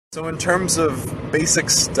So in terms of basic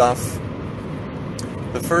stuff,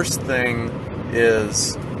 the first thing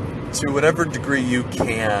is, to whatever degree you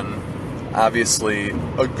can, obviously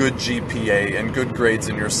a good GPA and good grades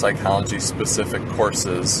in your psychology specific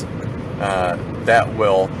courses, that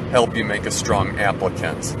will help you make a strong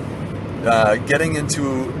applicant. Getting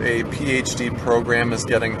into a PhD program is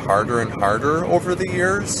getting harder and harder over the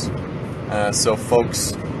years. So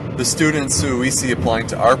folks, the students who we see applying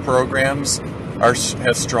to our programs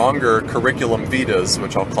have stronger curriculum vitas,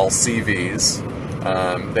 which I'll call CVs.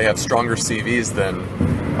 They have stronger CVs than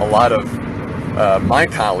a lot of my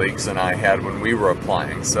colleagues and I had when we were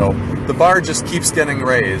applying. So the bar just keeps getting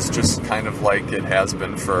raised, just kind of like it has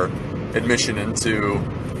been for admission into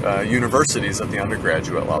universities at the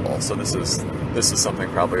undergraduate level. So this is something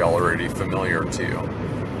probably already familiar to you.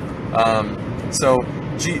 A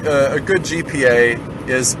good GPA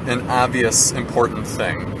is an obvious important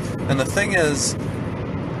thing. And the thing is,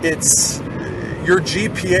 your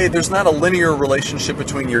GPA, there's not a linear relationship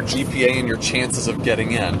between your GPA and your chances of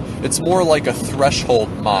getting in. It's more like a threshold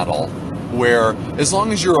model, where as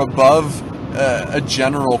long as you're above a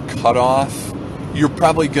general cutoff, you're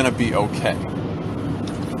probably going to be okay.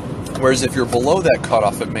 Whereas if you're below that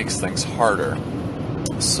cutoff, it makes things harder.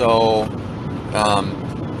 So,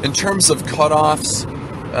 in terms of cutoffs,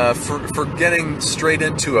 for getting straight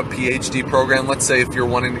into a PhD program, let's say if you're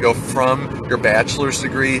wanting to go from your bachelor's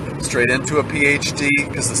degree straight into a PhD,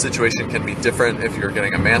 because the situation can be different if you're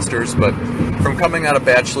getting a master's, but from coming out of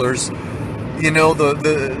bachelor's, you know,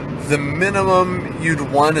 the minimum you'd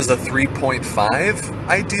want is a 3.5,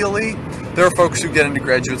 ideally. There are folks who get into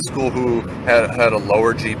graduate school who had a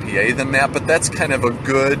lower GPA than that, but that's kind of a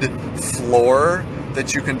good floor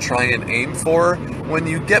that you can try and aim for. When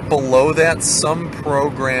you get below that, some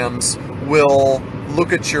programs will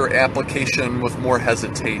look at your application with more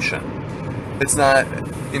hesitation. It's not,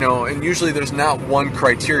 and usually there's not one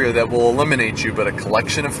criteria that will eliminate you, but a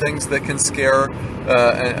collection of things that can scare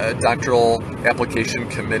a doctoral application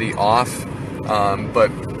committee off. But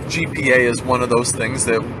GPA is one of those things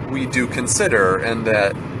that we do consider, and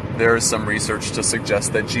that there is some research to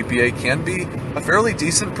suggest that GPA can be a fairly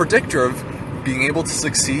decent predictor of being able to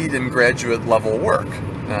succeed in graduate level work.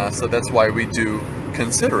 So that's why we do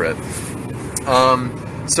consider it.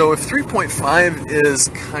 So if 3.5 is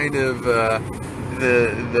kind of a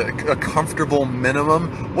comfortable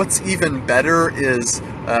minimum, what's even better is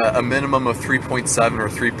a minimum of 3.7 or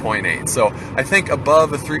 3.8. So I think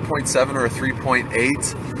above a 3.7 or a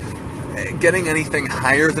 3.8, getting anything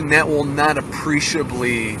higher than that will not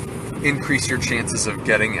appreciably increase your chances of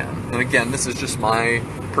getting in. And again, this is just my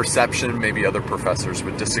perception. Maybe other professors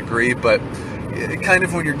would disagree, but kind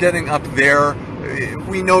of when you're getting up there,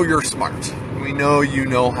 we know you're smart. We know you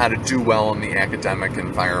know how to do well in the academic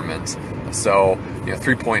environment. So,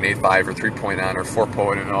 3.85 or 3.9 or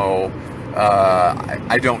 4.0,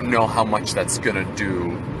 I don't know how much that's going to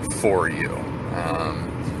do for you.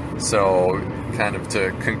 So, kind of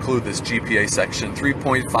to conclude this GPA section,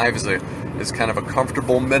 3.5 is kind of a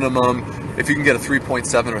comfortable minimum. If you can get a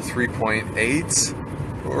 3.7 or 3.8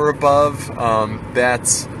 or above,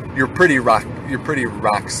 you're pretty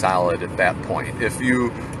rock solid at that point. If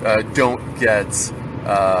you don't get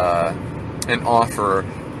an offer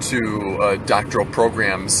to doctoral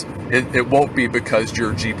programs, it won't be because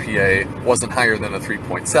your GPA wasn't higher than a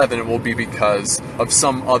 3.7. It will be because of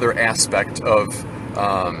some other aspect of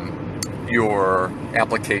your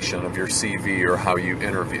application, of your CV, or how you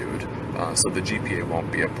interviewed. So the GPA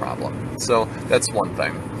won't be a problem. So that's one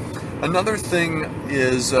thing. Another thing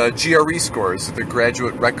is GRE Scores, the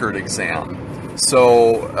graduate record exam.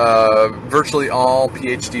 So virtually all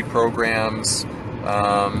PhD programs,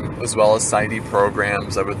 as well as PsyD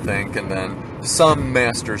programs, I would think, and then some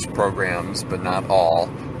master's programs, but not all,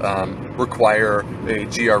 require a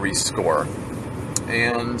GRE score.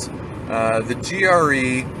 And the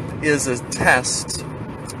GRE is a test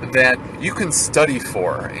that you can study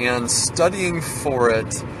for, and studying for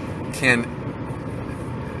it can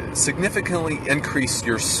significantly increase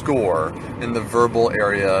your score in the verbal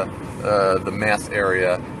area, the math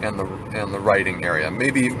area, and the writing area.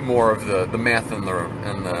 Maybe more of the math and the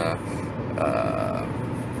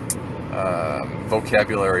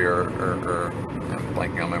vocabulary, or I'm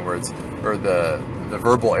blanking on my words, or the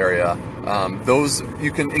verbal area. Those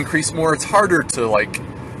you can increase more. It's harder to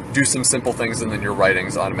do some simple things, and then your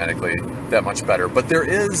writing's automatically that much better. But there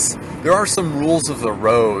are some rules of the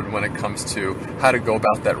road when it comes to how to go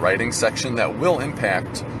about that writing section that will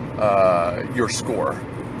impact your score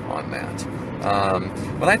on that.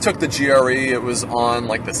 When I took the GRE, it was on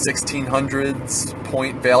the 1600s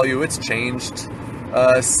point value. It's changed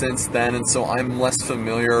since then, and so I'm less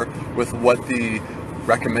familiar with what the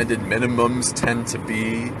recommended minimums tend to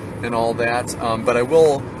be and all that. But I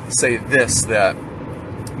will say this, that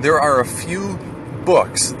there are a few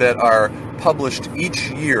books that are published each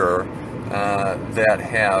year that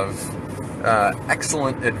have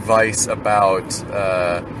excellent advice about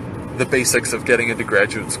the basics of getting into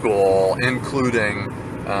graduate school, including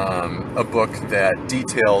a book that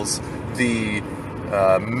details the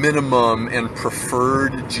minimum and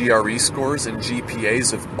preferred GRE scores and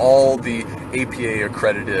GPAs of all the APA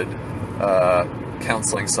accredited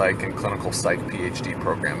counseling psych and clinical psych PhD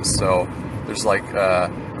programs. So there's like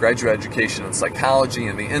graduate education in psychology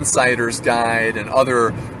and the Insider's Guide and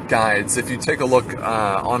other guides. If you take a look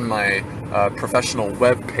on my professional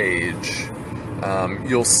web page,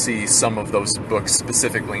 you'll see some of those books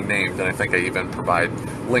specifically named, and I think I even provide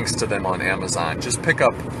links to them on Amazon. Just pick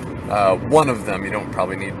up one of them. You don't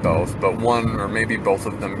probably need both, but one or maybe both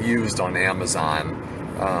of them used on Amazon.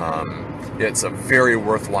 It's a very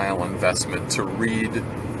worthwhile investment to read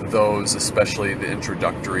those, especially the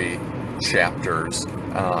introductory chapters,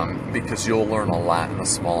 because you'll learn a lot in a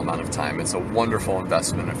small amount of time. It's a wonderful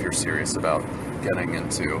investment if you're serious about getting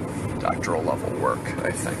into doctoral level work,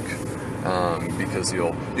 I think, because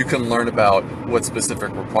you can learn about what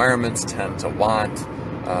specific requirements tend to want,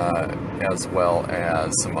 as well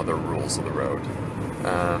as some other rules of the road.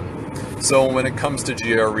 So when it comes to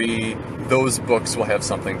GRE, those books will have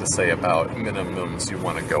something to say about minimums you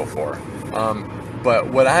want to go for.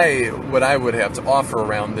 But what I would have to offer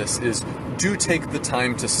around this is, do take the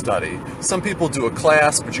time to study. Some people do a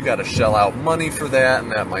class, but you got to shell out money for that,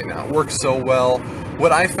 and that might not work so well.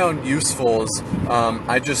 What I found useful is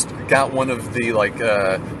I just got one of the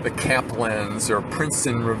the Kaplan's or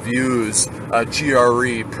Princeton Review's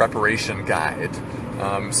GRE preparation guide.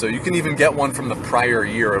 So you can even get one from the prior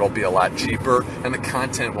year. It'll be a lot cheaper, and the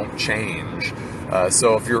content won't change.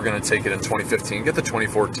 So if you're going to take it in 2015, get the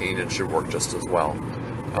 2014. It should work just as well.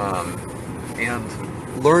 And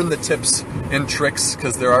learn the tips and tricks,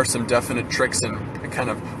 because there are some definite tricks and kind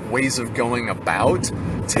of ways of going about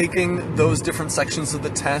taking those different sections of the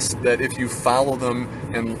test that if you follow them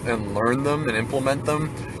and learn them and implement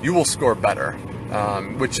them, you will score better,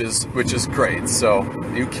 which is great. So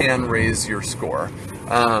you can raise your score.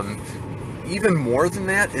 Even more than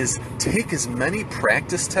that is take as many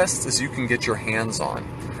practice tests as you can get your hands on.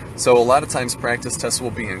 So a lot of times practice tests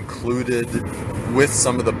will be included with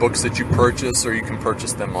some of the books that you purchase, or you can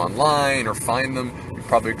purchase them online or find them. You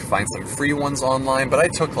probably can find some free ones online, but I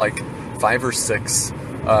took like 5 or 6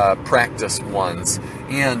 practice ones,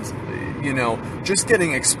 and just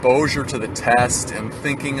getting exposure to the test and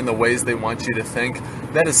thinking in the ways they want you to think,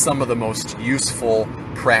 that is some of the most useful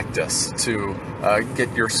practice to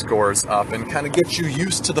get your scores up and kind of get you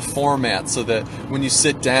used to the format, so that when you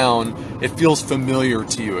sit down, it feels familiar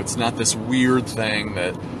to you. It's not this weird thing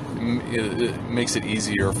that it makes it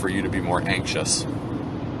easier for you to be more anxious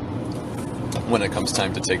when it comes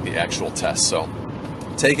time to take the actual test. So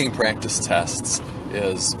taking practice tests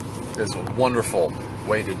is a wonderful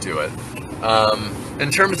way to do it. In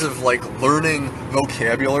terms of learning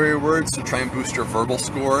vocabulary words to try and boost your verbal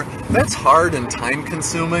score, that's hard and time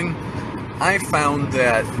consuming. I found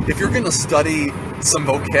that if you're going to study some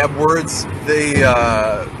vocab words, there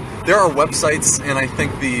are websites, and I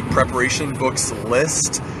think the preparation books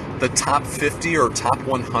list the top 50 or top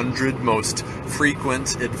 100 most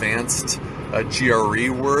frequent advanced GRE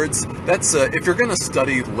words. That's if you're going to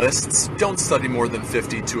study lists, don't study more than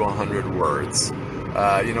 50 to 100 words.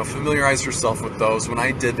 Familiarize yourself with those. When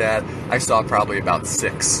I did that, I saw probably about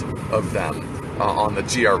 6 of them on the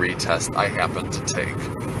GRE test I happened to take.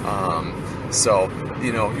 So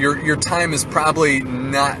your time is probably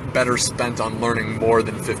not better spent on learning more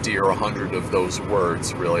than 50 or 100 of those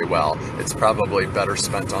words really well. It's probably better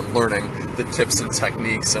spent on learning the tips and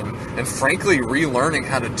techniques and frankly relearning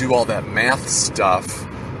how to do all that math stuff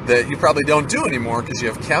that you probably don't do anymore because you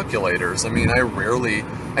have calculators. I mean,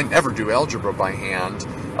 I never do algebra by hand.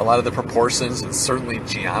 A lot of the proportions and certainly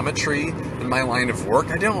geometry in my line of work,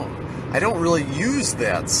 I don't really use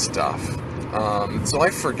that stuff. So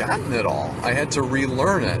I've forgotten it all. I had to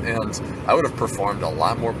relearn it, and I would have performed a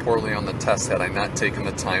lot more poorly on the test had I not taken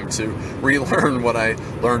the time to relearn what I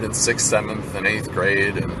learned in 6th, 7th, and 8th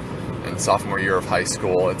grade and sophomore year of high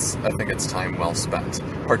school. I think it's time well spent,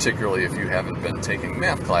 particularly if you haven't been taking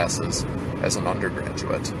math classes as an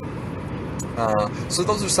undergraduate. So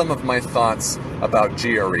those are some of my thoughts about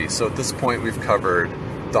GRE. So at this point we've covered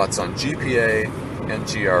thoughts on GPA and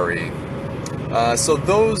GRE. So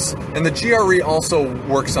those, and the GRE also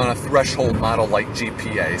works on a threshold model like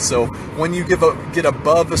GPA. So when you get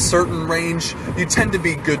above a certain range, you tend to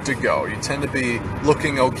be good to go. You tend to be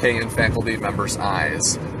looking okay in faculty members'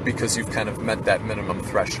 eyes because you've kind of met that minimum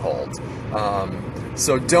threshold.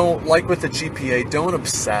 So don't, like with the GPA, don't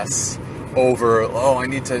obsess over, oh, I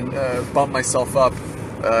need to bump myself up,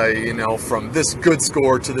 from this good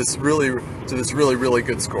score to this really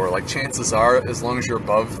good score. Like, chances are, as long as you're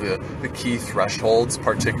above the key thresholds,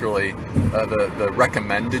 particularly the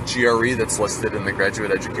recommended GRE that's listed in the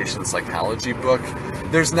Graduate Education Psychology book,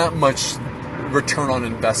 there's not much return on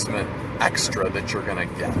investment extra that you're going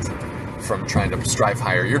to get from trying to strive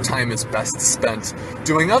higher. Your time is best spent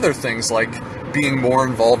doing other things like being more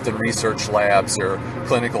involved in research labs or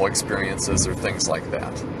clinical experiences or things like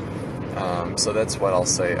that. So that's what I'll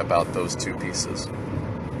say about those two pieces.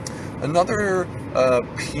 Another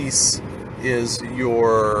piece is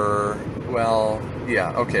your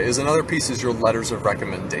letters of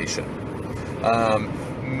recommendation.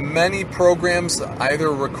 Many programs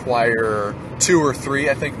either require 2 or 3.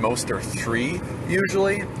 I think most are 3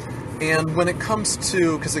 usually. And when it comes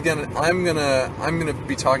to, because again, I'm gonna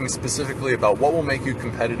be talking specifically about what will make you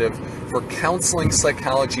competitive for counseling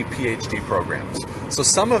psychology PhD programs. So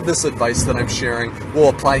some of this advice that I'm sharing will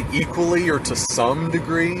apply equally or to some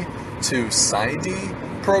degree to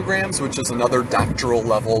PsyD programs, which is another doctoral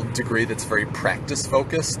level degree that's very practice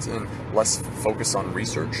focused and less focused on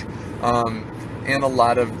research. And a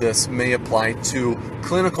lot of this may apply to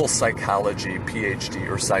clinical psychology PhD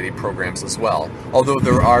or PsyD programs as well, although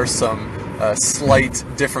there are some slight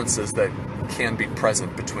differences that can be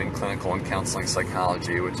present between clinical and counseling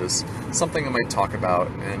psychology, which is something I might talk about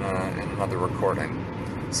in another recording,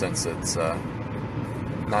 since it's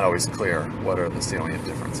not always clear what are the salient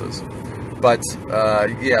differences. But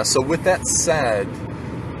so with that said,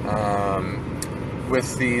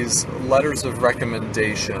 with these letters of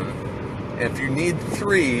recommendation, if you need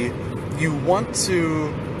 3, you want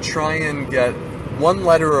to try and get 1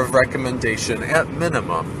 letter of recommendation at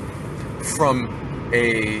minimum from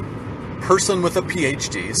a person with a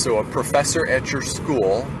PhD, so a professor at your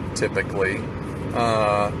school, typically,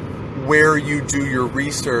 where you do your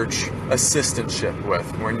research assistantship with,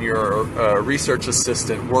 when you're a research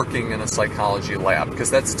assistant working in a psychology lab, because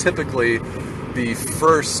that's typically the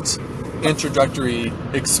first introductory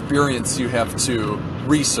experience you have to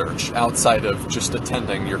research outside of just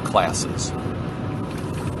attending your classes.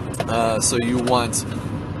 So you want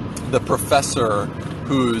the professor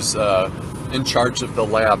who's in charge of the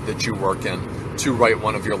lab that you work in to write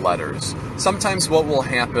one of your letters. Sometimes what will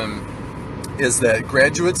happen is that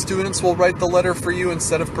graduate students will write the letter for you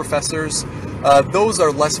instead of professors. Those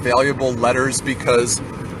are less valuable letters because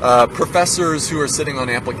professors who are sitting on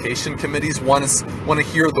application committees want to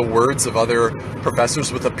hear the words of other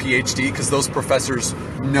professors with a PhD, because those professors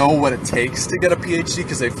know what it takes to get a PhD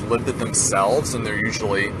because they've lived it themselves, and they're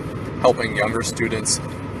usually helping younger students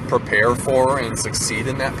prepare for and succeed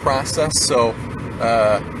in that process. So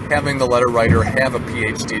having the letter writer have a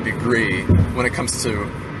PhD degree when it comes to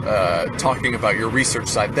talking about your research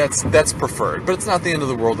side, that's preferred, but it's not the end of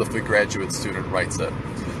the world if the graduate student writes it.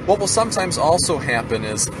 What will sometimes also happen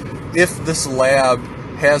is if this lab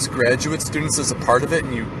has graduate students as a part of it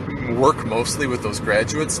and you work mostly with those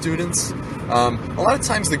graduate students, a lot of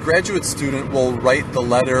times the graduate student will write the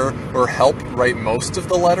letter or help write most of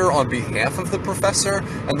the letter on behalf of the professor,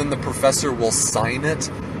 and then the professor will sign it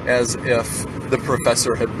as if the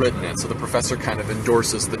professor had written it. So the professor kind of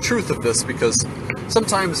endorses the truth of this, because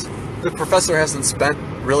sometimes the professor hasn't spent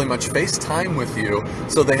really much face time with you,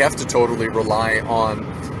 so they have to totally rely on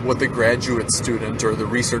what the graduate student or the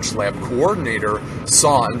research lab coordinator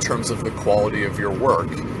saw in terms of the quality of your work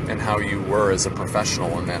and how you were as a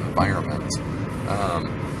professional in that environment.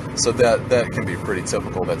 So that can be pretty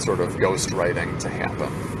typical, that sort of ghost writing to happen.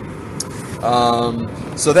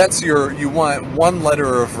 So that's you want 1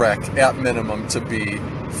 letter of rec at minimum to be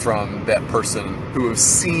from that person who has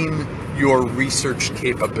seen your research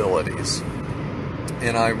capabilities.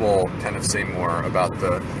 And I will kind of say more about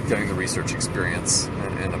getting the research experience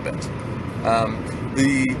in a bit.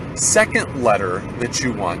 The second letter that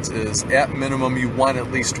you want is, at minimum, you want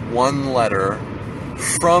at least 1 letter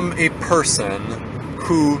from a person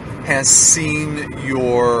who has seen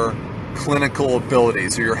your clinical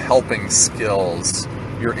abilities or your helping skills,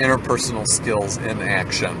 your interpersonal skills in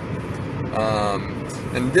action.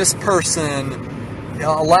 And this person,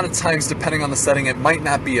 a lot of times, depending on the setting, it might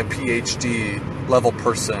not be a PhD level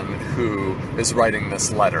person who is writing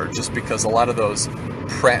this letter, just because a lot of those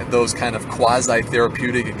kind of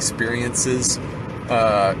quasi-therapeutic experiences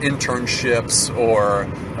internships or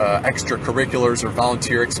extracurriculars or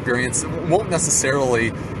volunteer experience. It won't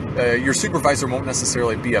necessarily, your supervisor won't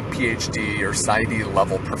necessarily be a PhD or PsyD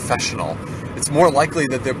level professional. It's more likely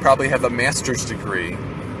that they'll probably have a master's degree,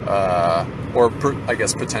 I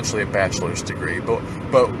guess potentially a bachelor's degree. But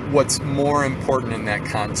what's more important in that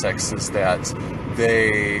context is that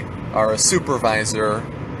they are a supervisor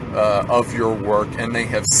of your work and they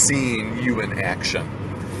have seen you in action.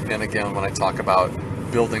 And again, when I talk about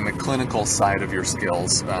building the clinical side of your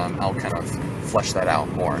skills, I'll kind of flesh that out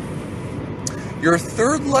more. Your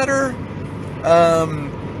third letter,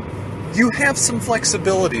 you have some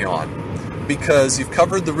flexibility on, because you've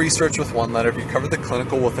covered the research with one letter, you've covered the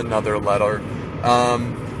clinical with another letter,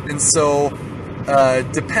 and so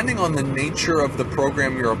depending on the nature of the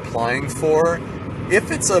program you're applying for, if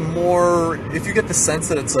you get the sense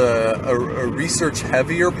that it's a research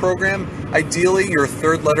heavier program, ideally your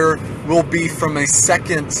third letter will be from a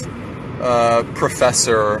second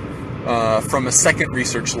professor from a second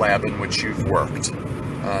research lab in which you've worked.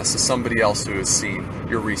 So somebody else who has seen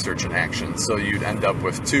your research in action. So you'd end up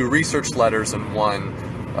with 2 research letters and 1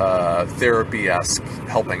 therapy-esque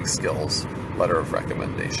helping skills letter of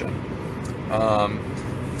recommendation.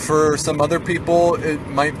 For some other people, it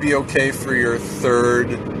might be okay for your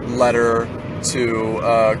third letter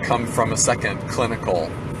to come from a second clinical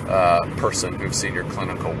person who's seen your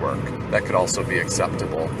clinical work. That could also be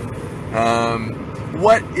acceptable.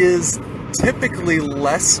 What is typically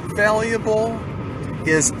less valuable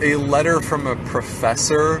is a letter from a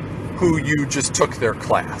professor who you just took their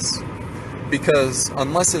class. Because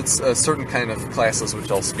unless it's a certain kind of classes, which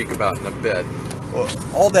I'll speak about in a bit,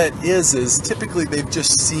 all that is typically they've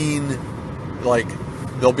just seen, like,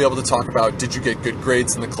 they'll be able to talk about, did you get good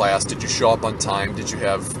grades in the class? Did you show up on time? Did you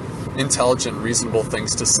have intelligent, reasonable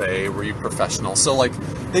things to say? Were you professional? So, like,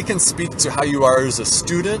 they can speak to how you are as a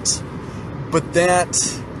student, but that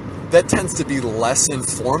tends to be less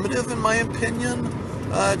informative, in my opinion,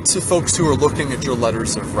 to folks who are looking at your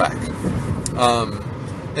letters of rec.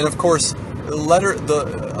 And of course, a letter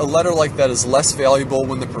like that is less valuable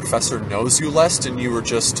when the professor knows you less and you were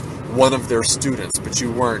just one of their students, but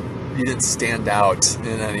you didn't stand out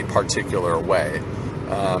in any particular way.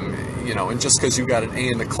 And just because you got an A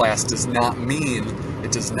in the class does not mean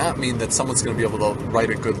that someone's going to be able to write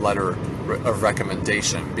a good letter of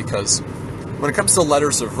recommendation, because when it comes to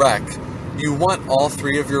letters of rec, you want all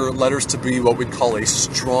 3 of your letters to be what we'd call a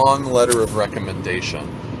strong letter of recommendation,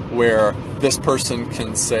 where this person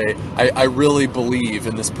can say, I really believe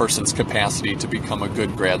in this person's capacity to become a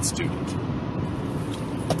good grad student.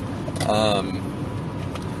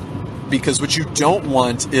 Because what you don't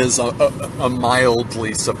want is a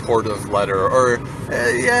mildly supportive letter, or,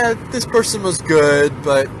 yeah, this person was good,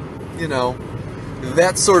 but,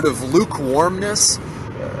 that sort of lukewarmness.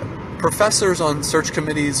 Professors on search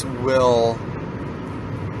committees will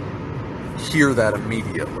hear that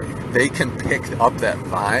immediately. They can pick up that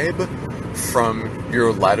vibe from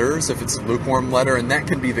your letters if it's a lukewarm letter, and that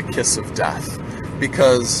can be the kiss of death,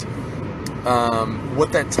 because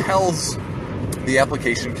what that tells the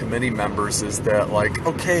application committee members is that, like,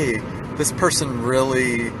 okay, this person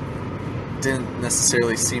really didn't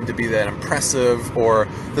necessarily seem to be that impressive, or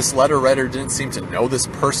this letter writer didn't seem to know this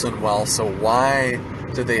person well, so why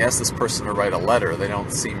did they ask this person to write a letter? They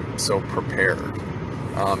don't seem so prepared.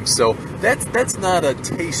 So that's not a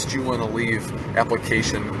taste you want to leave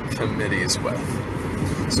application committees with.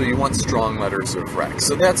 So you want strong letters of rec.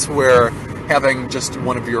 So that's where having just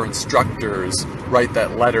one of your instructors write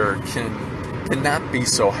that letter cannot be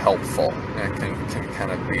so helpful, and can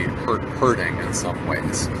kind of be hurting in some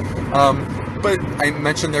ways. But I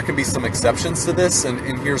mentioned there can be some exceptions to this, and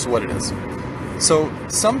here's what it is. So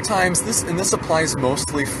sometimes this applies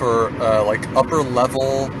mostly for like upper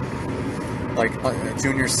level, like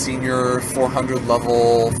junior, senior, 400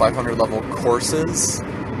 level, 500 level courses.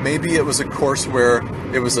 Maybe it was a course where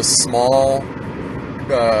it was a small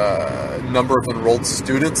number of enrolled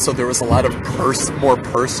students, so there was a lot of more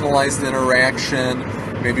personalized interaction,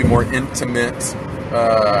 maybe more intimate,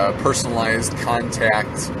 personalized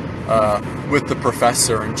contact with the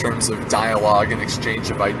professor in terms of dialogue and exchange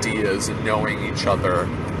of ideas and knowing each other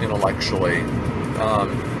intellectually.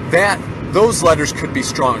 Those letters could be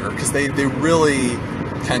stronger because they really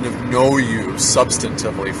kind of know you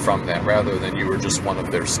substantively from that, rather than you were just one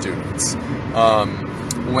of their students.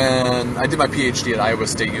 When I did my PhD at Iowa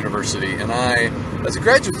State University, and I, as a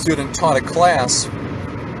graduate student, taught a class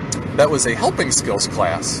that was a helping skills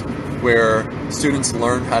class, where students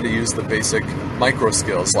learned how to use the basic micro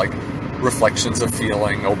skills like reflections of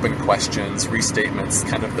feeling, open questions, restatements,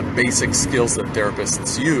 kind of the basic skills that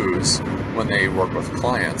therapists use when they work with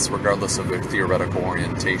clients, regardless of their theoretical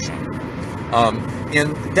orientation.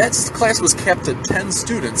 And that class was capped at 10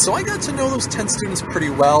 students, so I got to know those 10 students pretty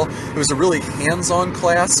well. It was a really hands-on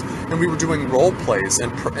class, and we were doing role plays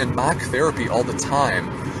and mock therapy all the time.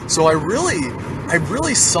 So I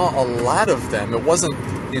really saw a lot of them. It wasn't,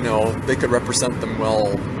 they could represent them well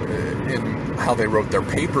in how they wrote their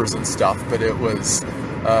papers and stuff, but it was,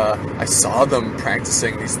 I saw them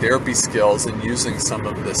practicing these therapy skills and using some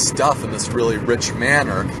of this stuff in this really rich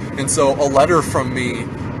manner. And so a letter from me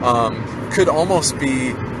could almost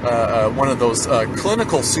be one of those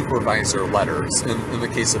clinical supervisor letters in the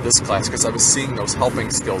case of this class, because I was seeing those helping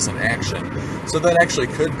skills in action. So that actually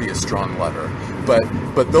could be a strong letter,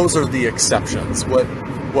 but those are the exceptions.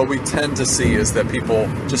 What we tend to see is that people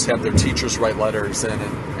just have their teachers write letters, and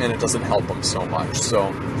it doesn't help them so much.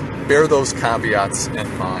 So bear those caveats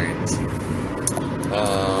in mind.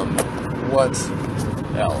 What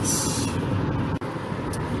else?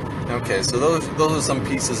 Okay, so those are some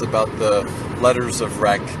pieces about the letters of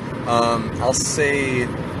rec. I'll say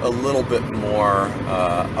a little bit more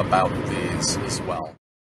about these as well.